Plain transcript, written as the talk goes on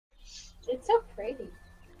pretty.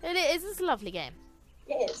 It is. It's a lovely game.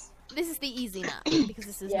 It is. This is the easy map because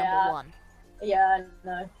this is number 1. Yeah, I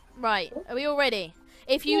know. Right. Are we all ready?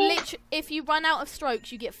 If you run out of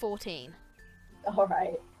strokes, you get 14.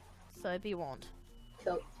 Alright. So be warned.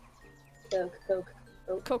 Cool. Cool.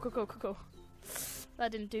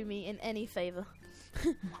 That didn't do me in any favour.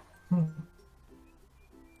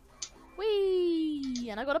 Whee!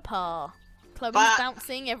 And I got a par. Chloe's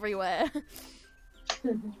bouncing everywhere.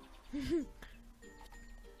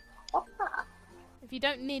 If you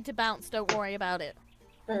don't need to bounce, don't worry about it.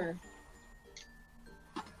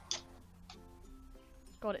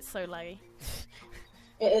 God, it's so laggy.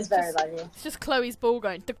 It is very laggy. It's just Chloe's ball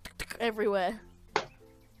going tuk, tuk, tuk, everywhere.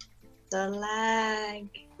 The lag.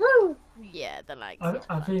 Woo! Yeah, the lag.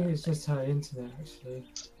 I think it's just her internet, actually.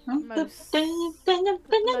 Most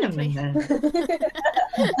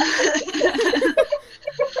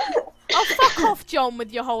Oh, fuck off, John,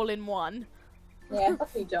 with your hole-in-one. Yeah, fuck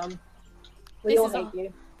you, John. We all hate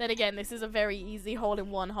you. Then again, this is a very easy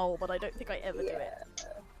hole-in-one hole, but I don't think I ever do it.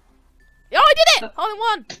 Oh, I did it!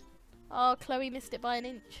 Hole-in-one! Oh, Chloe missed it by an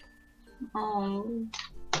inch. Oh.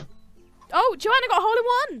 Oh, Joanna got a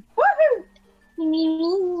hole-in-one! Woohoo!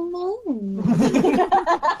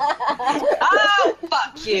 Oh,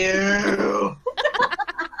 fuck you!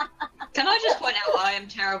 Can I just point out I am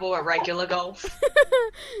terrible at regular golf?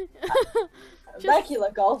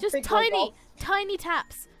 Regular golf. Just big tiny golf.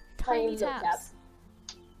 taps. Tiny little taps.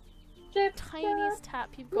 Drip, Tiniest tap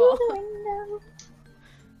you've got.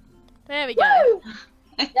 There we go. Woo!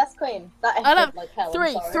 Yes, Queen. That I love like hell. 3,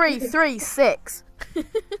 I'm sorry. 3, 3, 6.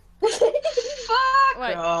 Fuck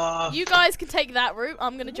Right. off. You guys can take that route.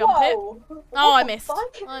 I'm gonna jump Whoa. it. What Oh, I the missed.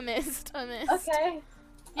 fuck? I missed. Okay.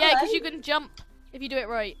 Yeah, because Alright. you can jump if you do it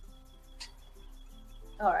right.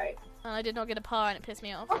 Alright. And I did not get a par and it pissed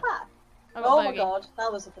me off. What's that? I got Oh a my bogey. god,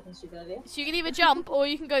 that was a fucking stupid idea. So you can either jump or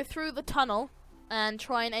you can go through the tunnel and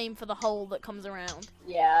try and aim for the hole that comes around.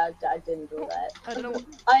 Yeah, I didn't do that. I don't know what...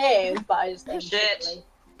 I aimed, but I just aimed Shit. quickly.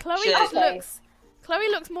 Chloe Shit. just Okay. looks... Chloe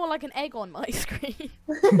looks more like an egg on my screen.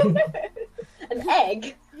 An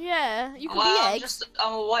egg? Yeah, you can Well, be I'm eggs.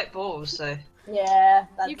 I'm a white ball, so. Yeah,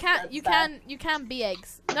 that's, You can that's you bad. can be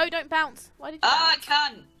eggs. No, don't bounce. Why did you Ah, I bounce?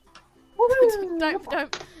 can't.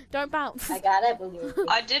 Woohoo! Don't bounce. I got it, boo.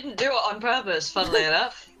 I didn't do it on purpose, funnily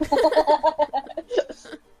enough.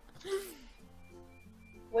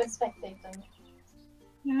 We're spectating.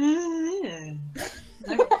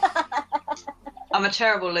 I'm a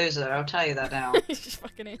terrible loser, I'll tell you that now. It just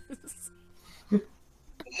fucking is.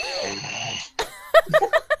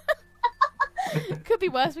 Could be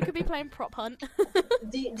worse. We could be playing prop hunt.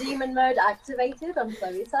 Demon mode activated on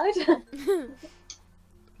Chloe's side.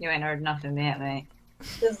 You ain't heard nothing yet, mate.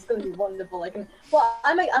 This is gonna be wonderful. I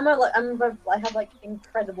have like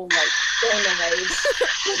incredible like gamer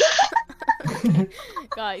rage.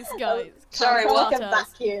 guys. Sorry, come what? Like a at us.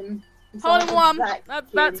 vacuum. It's Hole like in a one. vacuum.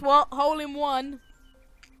 That's what. Hole in one.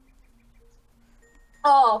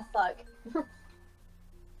 Oh fuck.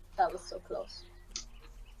 That was so close.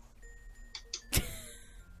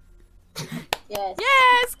 Yes.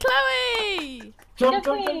 Yes, Chloe. Jump, You're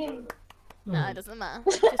jump, queen. jump. No, it doesn't matter.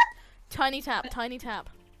 Just tiny tap. Tiny tap.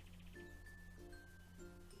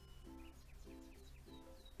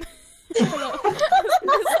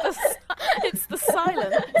 It's the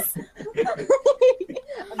silence.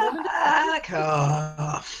 Fuck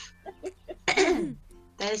off.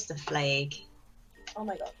 There's the flag. Oh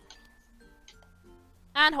my god.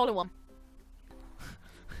 And hole in one.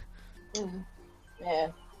 Yeah.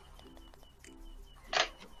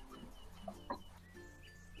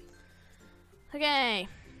 Okay.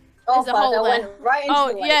 Oh There's a fuck, hole I there. went right into Oh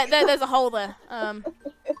the lake. yeah, there's a hole there.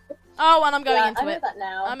 Oh, and I'm going Yeah, into I know it. that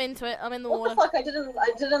now. I'm into it. I'm in the What water. the fuck? I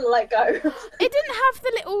didn't let go. It didn't have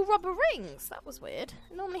the little rubber rings. That was weird.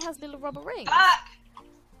 It normally has little rubber rings. Fuck!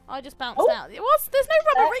 I just bounced Oh. out. It was. There's no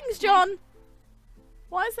rubber rings, John.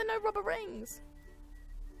 Why is there no rubber rings?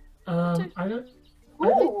 I don't.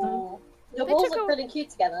 Ooh. Your They balls took look a- pretty cute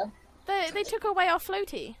together. They took away our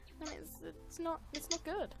floaty. And it's not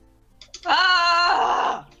good.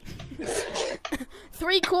 Ah!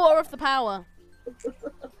 3/4 of the power.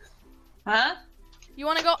 Huh? You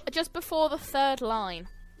want to go just before the third line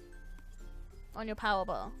on your power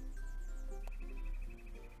bar.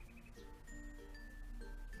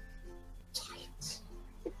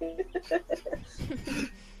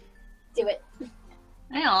 Do it.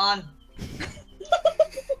 Hang on.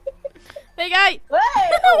 There you go.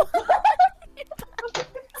 Whoa!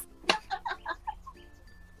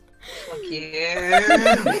 Fuck you.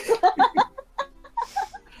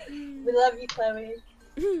 We love you, Chloe.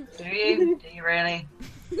 Do you? Do you really?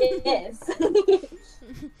 Yes.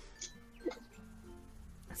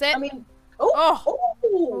 That's it. I mean, Oh,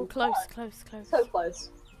 oh, close, close, close, so close.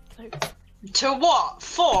 close. To what?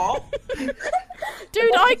 4? Dude,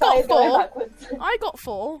 I got Going 4. backwards. I got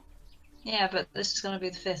 4. Yeah, but this is gonna be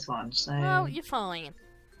the 5th one, so Well, you're fine.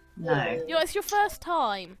 no. It's your first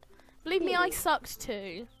time. Believe me, I sucked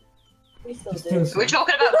too. We still It's do. still We're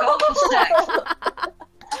talking about golf or sex.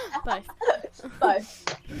 Both.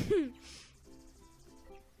 Both.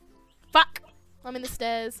 Fuck! I'm in the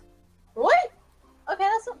stairs. What? Okay,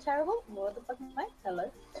 that's not terrible. What the fuck am I?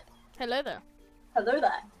 Hello. Hello there. Hello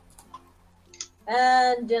there.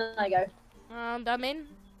 And in I go. And I'm in.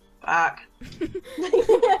 Fuck.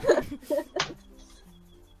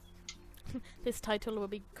 This title will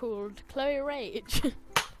be called Chloe Rage.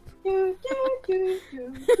 Do, do, do,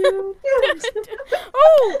 do, do, do.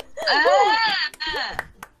 Oh!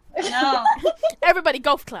 No. Everybody,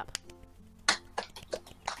 golf clap.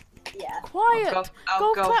 Yeah. Quiet. I'll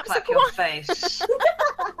Golf go claps clap are your quiet. face.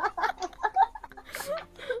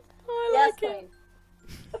 I Yes, like it. queen.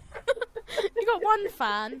 You got 1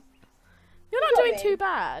 fan. You're not You got doing me. too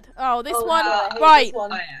bad. Oh, this Oh, one. no, I hate Right. this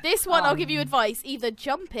one. Oh, yeah. This one, I'll give you advice. Either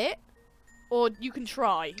jump it, or you can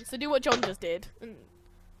try. So do what John just did.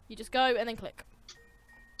 You just go and then click.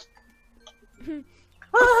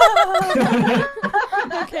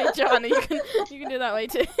 Okay, Joanna, you can do that way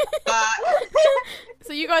too. Fuck.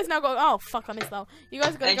 So you guys now got. Oh fuck, I missed that. You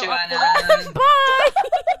guys got to Hey, go up the Joanna. Bye.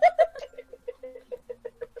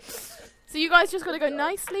 So you guys just got to go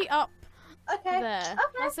nicely up Okay. there. Okay.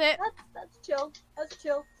 That's it. That's chill. That's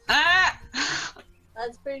chill. Ah!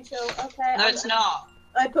 That's pretty chill. Okay. No, it's not.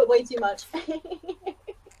 I put way too much. I fucking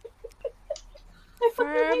hate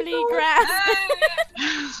Firmly golf. grasp.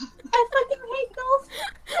 I fucking hate golf.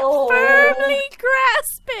 Oh. Firmly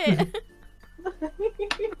grasp it.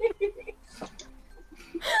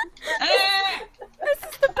 Ah! This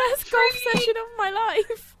is the best golf session of my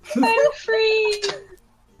life. I'm free.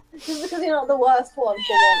 Just because you're not the worst one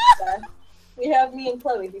for once there. We have me and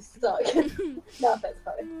Chloe who's stuck. No offense,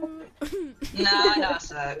 Chloe. No, I know I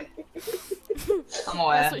suck. I'm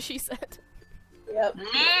aware. That's what she said. Yep.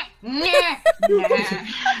 Nah, nah, nah.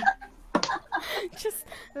 Just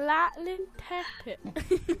lightly tap it.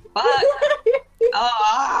 Fuck.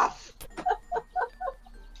 Oh,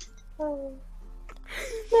 Oh.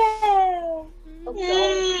 No.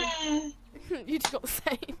 Oh, God. You just got the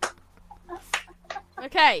same.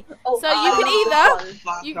 Okay, Oh, so you can either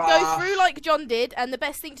fuck you go off. through like John did, and the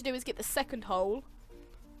best thing to do is get the second hole,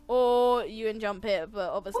 or you can jump it. But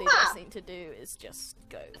obviously, the best thing to do is just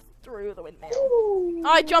go through the windmill. Ooh.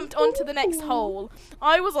 I jumped onto the next hole.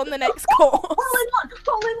 I was on the next course. Hole in one!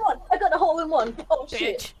 Hole in one! I got a hole in one! Oh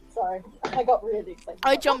shit. Bitch. Sorry. I got really excited.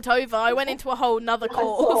 I jumped over. I went into a whole nother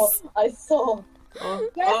course. I saw. Oh,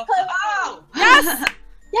 Yes, oh, Chloe! oh. Yes!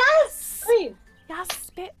 Yes! Queen!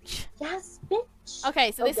 Yes, bitch. Yes, bitch!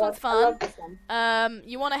 Okay, so Oh this God, one's I fun. love this one.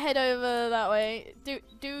 You want to head over that way.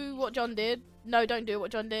 Do what John did. No, don't do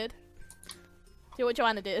what John did. Do what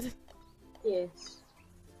Joanna did. Yes.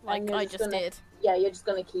 Like And you're I just just gonna- did. Yeah, you're just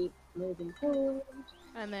gonna keep moving forward.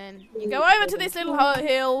 And then you go over to this little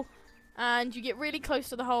hill, and you get really close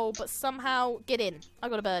to the hole, but somehow get in. I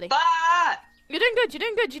got a birdie. Fuck. You're doing good. You're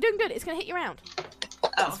doing good. You're doing good. It's gonna hit you around. Oh,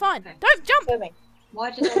 It's fine. okay. Don't jump. Swimming. Why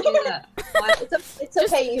did I do that? Why? It's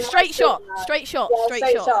Just okay. You straight have shot. to, Straight shot. yeah, Straight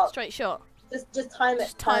straight shot. shot. Straight shot. Just time it.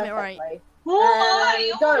 Just time it right. perfectly.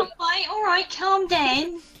 Alright, go. alright, calm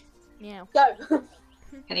down. Yeah. Go.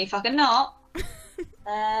 Can you fucking not?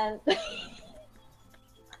 And okay,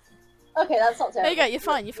 that's not There terrible. you go. You're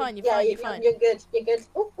fine. You're fine. You're Yeah, fine. you- You're fine. You're good. You're good.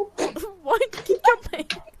 Ooh, ooh. Why do you keep jumping?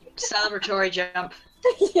 Celebratory jump.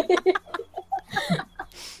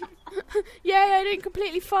 Yay! I didn't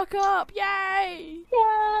completely fuck up. Yay!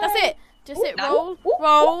 That's it. Just it. No.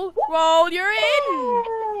 Roll. Roll. You're in.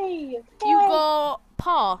 Yay! You got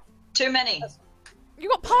par. Too many. You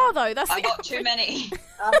got par though. That's I the got too many.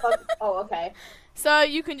 Oh, okay. So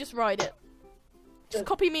you can just ride it. Just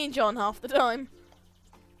copy me and John half the time.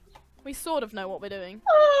 We sort of know what we're doing.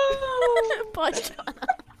 Bye, John.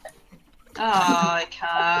 Oh, I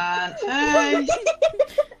can't. Hey.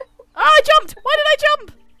 Oh, I jumped! Why did I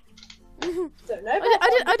jump? Don't know. I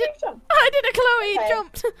did I did a Chloe Okay.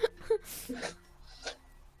 jumped.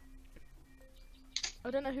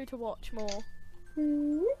 I don't know who to watch more.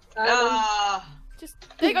 Just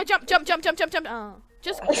there you go, jump. Oh.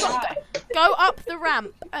 Just go up the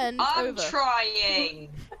ramp and I'm over. trying.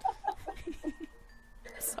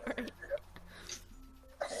 Sorry.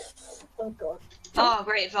 Oh god. Oh,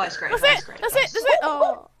 great advice, great That's advice, it. great That's advice. it.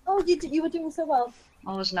 Oh. Oh, you were doing so well.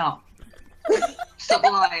 I was not. Stop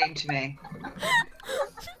lying to me.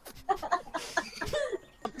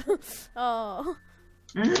 Oh.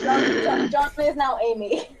 John is now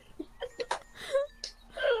Amy.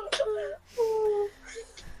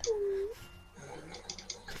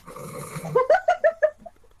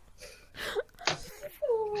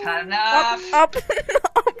 Had enough. Up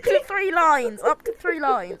to 3 lines. Up to 3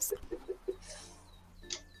 lines.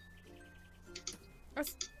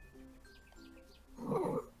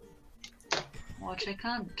 What a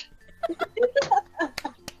cunt.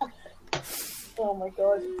 Oh my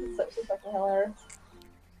god, it's such a fucking hilarious.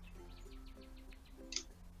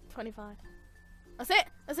 25. That's it.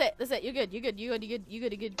 That's it. That's it. You're good. You're good. You're good. You're good. You're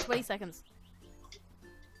good. You're good. 20 seconds.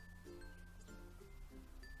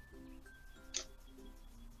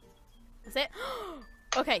 That's it.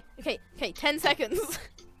 Okay. Okay. Okay. 10 seconds.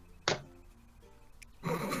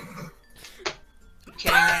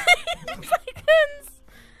 Kidding me. 5 seconds.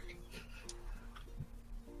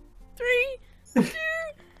 3, 2.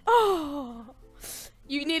 Oh.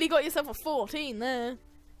 You nearly got yourself a 14 there.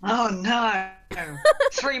 Oh no.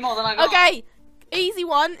 3 more than I got. Okay. Easy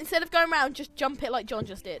one. Instead of going round, just jump it like John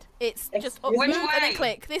just did. It's just up, Excuse move me? and then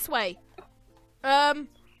click this way.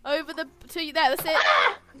 Over the to you there. That's it.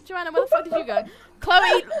 Joanna, where the fuck did you go?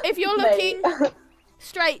 Chloe, if you're looking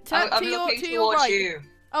straight to I'm your looking to your towards right. you.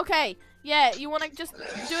 Okay. Yeah, you want to just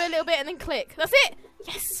do a little bit and then click. That's it.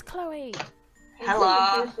 Yes, Chloe.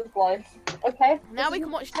 Hello. Okay. Now this we is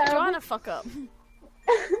can watch terrible. Joanna fuck up.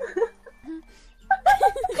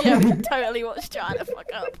 Yeah, we can totally watch Joanna fuck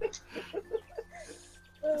up.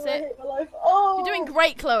 Oh, That's I it. hate my life. Oh. You're doing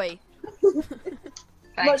great, Chloe. Much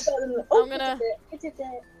Thanks. better than oh, I'm gonna- I did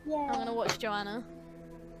it. Yeah. I'm gonna watch Joanna.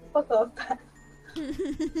 Fuck off.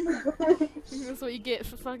 That's what you get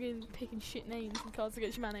for fucking picking shit names in Cards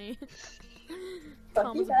Against Humanity. Fuck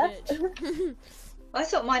Calm you, as a Beth. bitch. I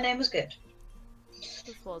thought my name was good.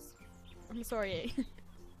 This was. I'm sorry.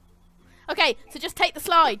 Okay, so just take the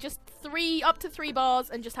slide. Just up to 3 bars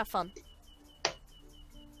and just have fun.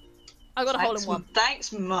 I got a hole in one.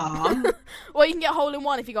 Thanks, Mom. Well, you can get a hole in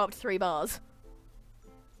one if you go up to 3 bars.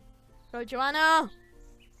 Go, Joanna.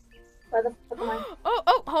 Where the fuck am I?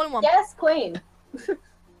 Oh, hole in one. Yes, Queen.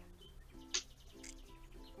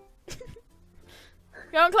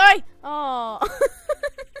 Go on, Chloe. Oh.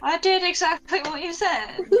 I did exactly what you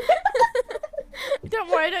said. Don't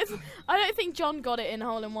worry. I don't think John got it in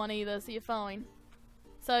hole in one either, so you're fine.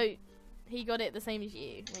 So he got it the same as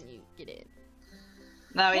you when you get it.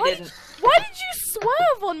 No, he Why didn't. Why did you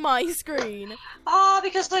swerve on my screen? Oh,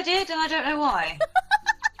 because I did, and I don't know why.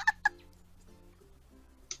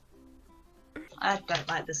 I don't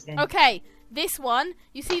like this game. Okay, this one.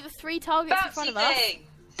 You see the 3 targets in front Bouncy of us. thing.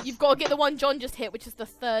 You've got to get the one John just hit, which is the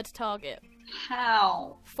 3rd target.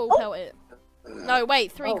 How? Full pelt it. No,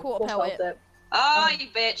 wait, 3/4 pelt it. Oh, you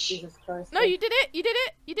bitch. Jesus Christ. No, you did it. You did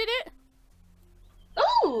it. You did it.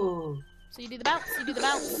 Ooh. So you do the bounce. You do the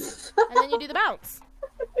bounce, and then you do the bounce.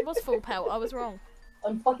 It was full pelt. I was wrong.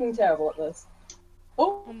 I'm fucking terrible at this.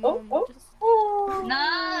 Oh, Just- oh.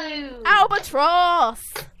 No.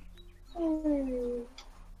 Albatross.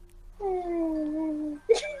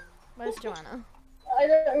 Where's Joanna? I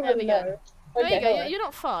don't There really we go. know. There you go. hello. You're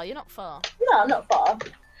not far. You're not far. No, I'm not far.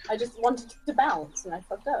 I just wanted to bounce and I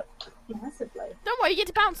fucked up massively. Don't worry. You get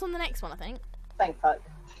to bounce on the next one. I think. Thank fuck.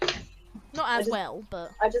 Not I as just- well,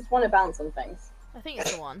 but I just want to bounce on things. I think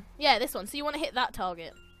it's the one. Yeah, this one. So you want to hit that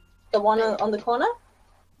target. The one on the corner?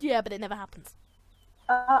 Yeah, but it never happens.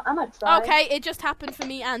 I might try. Okay, it just happened for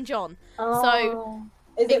me and John. Oh.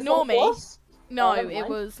 Is it ignore full me. force? No, never it mind.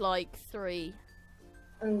 was like 3.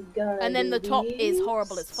 I'm gonna And then do the top is these.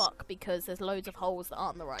 horrible as fuck because there's loads of holes that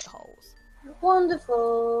aren't the right holes.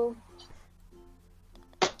 Wonderful.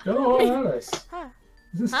 Go on, Alice. Huh.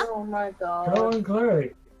 Huh? Oh my god. Go on,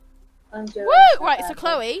 Chloe. I'm doing Woo! so Right, so badly.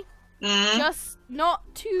 Chloe, Mm. just not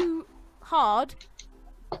too hard,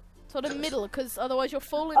 sort of middle, because otherwise you'll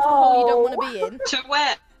fall into a hole you don't want to be in. To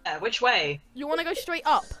where? Which way? You want to go straight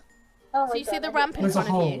up. Oh So my you see God, the I ramp in There's a front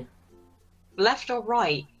of hole. you. Left or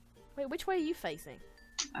right? Wait, which way are you facing?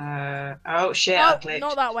 Oh shit, I Oh, clicked.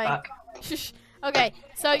 not that way. Fuck. Shush. Okay,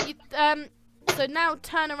 so you so now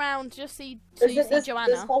turn around, just so Is you it see this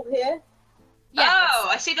Joanna. hole here? Yeah, Oh,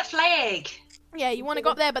 I see the flag. yeah, you want to go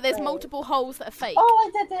up there, but there's multiple holes that are fake.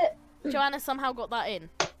 Oh, I did it! Joanna somehow got that in.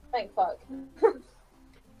 Thank fuck.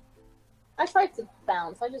 I tried to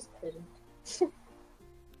bounce, I just couldn't.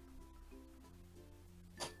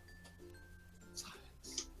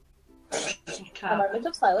 A moment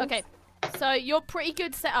of silence. Okay, so you're pretty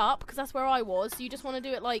good set up because that's where I was. You just want to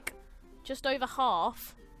do it like just over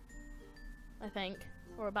half, I think,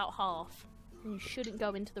 or about half. And you shouldn't go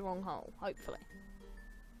into the wrong hole, hopefully.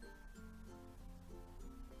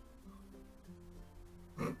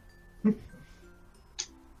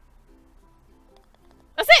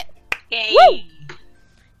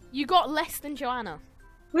 got less than Joanna.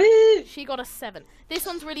 Woo! She got a 7. This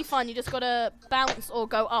one's really fun. You just gotta bounce or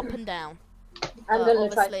go up and down. I'm gonna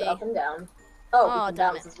try to obviously- go up and down. Oh, Oh, we can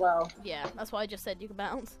damn bounce it. as well. Yeah, that's why I just said you can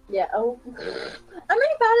bounce. Yeah. Oh, I'm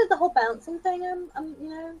really bad at the whole bouncing thing. You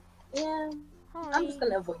know, yeah. Hi. I'm just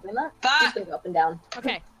gonna avoid doing that. I'm Bah! just gonna go up and down.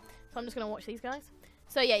 Okay, so I'm just gonna watch these guys.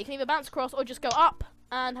 So yeah, you can either bounce across or just go up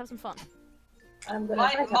and have some fun. I'm gonna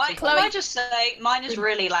try to have some Can fun. I just say, mine is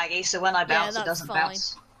really laggy, so when I bounce, that's it doesn't fine.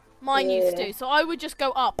 bounce. Mine used Yeah. to, so I would just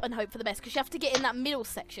go up and hope for the best because you have to get in that middle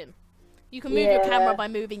section. You can move your camera Yeah. by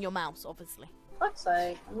moving your mouse, obviously. Fuck's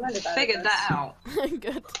sake, I'm really bad at Figured this. that out.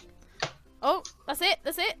 Good. Oh, that's it.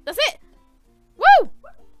 That's it. That's it. Woo!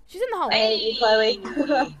 She's in the hole. Hey, Chloe.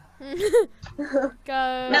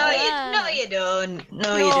 Go. No, you don't.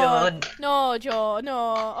 No, you don't. No, Joe.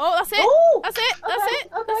 No. Oh, that's it. Ooh! That's it. That's Okay,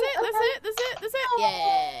 it. okay, That's it. That's okay. it. That's it. That's it.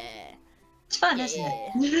 Yeah. It's fun, isn't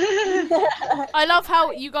it? I love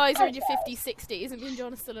how you guys are in your 50s, 60s, and me and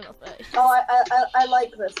John are still in our 30s. Oh, I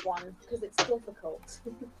like this one because it's difficult.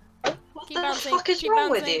 What Keep the bouncing, fuck is keep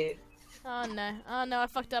wrong with bouncing. you? Oh no. Oh no, I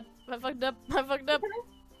fucked up. I fucked up. I fucked up.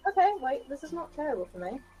 Okay, wait, this is not terrible for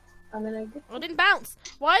me. I'm in a good. I didn't bounce.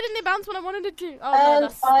 Why didn't it bounce when I wanted it to? Oh no, And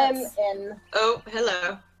that's. I'm that's... in. Oh,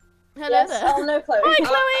 hello. Hello Yes. there. Oh no, Chloe. Hi, Oh,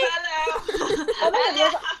 hello. Oh,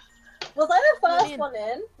 no, was I the Let me first in. one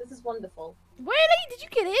in? This is wonderful. Really? Did you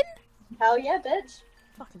get in? Hell yeah, bitch.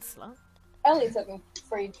 Fucking slut. Only took me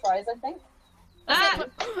 3 tries, I think. Ah,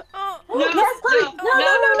 Oh. no, Yes, Chloe!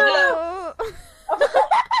 No. Oh.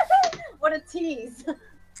 What a tease.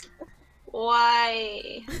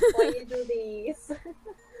 Why? Why you do these?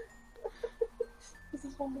 This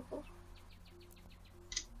is wonderful.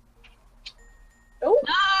 Oh,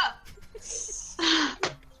 No!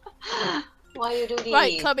 Why you do these?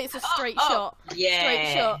 Right, Club, it's a straight shot. Yeah.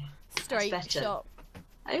 Straight shot. Straight better. shot.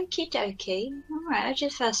 Okie dokie. Alright, I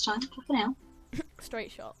did first time. Fucking hell.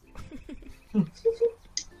 Straight shot.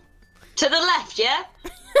 To the left, yeah?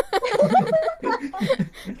 To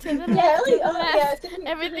the yeah, left, to the oh, left. yeah. Didn't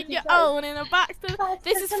Everything you didn't try. own in a back to Back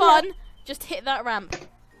This to is the fun. Just hit that ramp.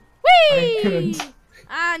 I Whee! couldn't.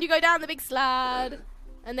 And you go down the big slide.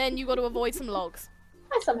 And then you got to avoid some logs.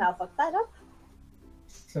 I somehow fucked that up.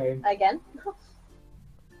 Same. Again.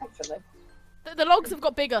 Actually. The logs have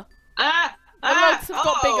got bigger. Ah! The logs have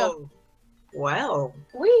got bigger. oh. Well.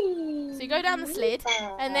 Whee! So you go down the slid,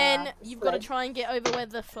 and then you've got to try and get over where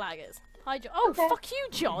the flag is. Hi, John. Oh, Okay. fuck you,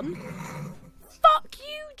 John. Fuck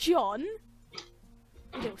you, John.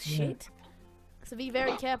 You little shit. So be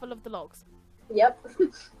very careful of the logs. Yep.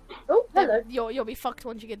 Oh, hello. You'll be fucked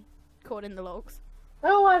once you get caught in the logs.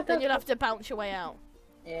 Oh, I've Then got. you'll have to bounce your way out.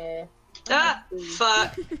 Yeah. Ah!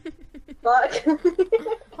 Fuck. Fuck.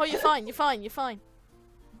 Oh, you're fine. You're fine. You're fine.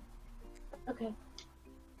 Okay.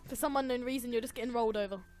 For some unknown reason, you're just getting rolled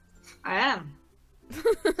over. I am.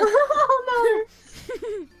 Oh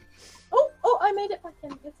no. Oh, I made it back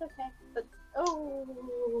in. It's okay. But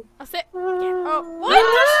oh. That's it. Oh, why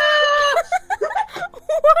does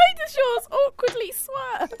why does yours awkwardly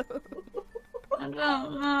swerve? I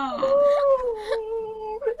don't know.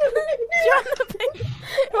 Jonathan,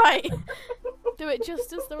 right. Do it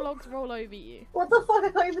just as the logs roll over you. What the fuck? I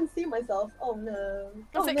can't even see myself. Oh no.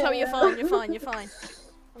 That's Oh, it, Chloe. You're no. fine. You're fine. You're fine.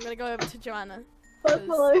 I'm gonna go over to Joanna. Fuck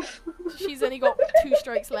my life. She's only got 2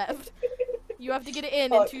 strokes left. You have to get it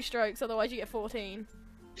in Fuck. 2 strokes, otherwise you get 14. You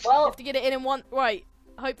Well, have to get it in one. Right.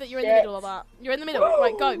 I hope that you're in the Shit. middle of that. You're in the middle.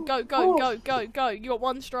 Right. Go. Go. Go. Go. Go. Go. You got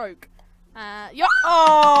 1 stroke.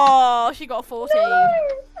 Oh, she got a 14.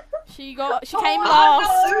 She came I'm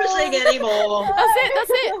last. not losing anymore. That's it.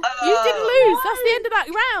 That's it. You didn't lose. That's the end of that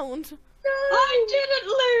round. I didn't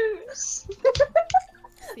lose.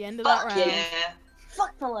 That's the end of that Fuck round. yeah.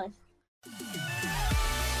 fuck my life.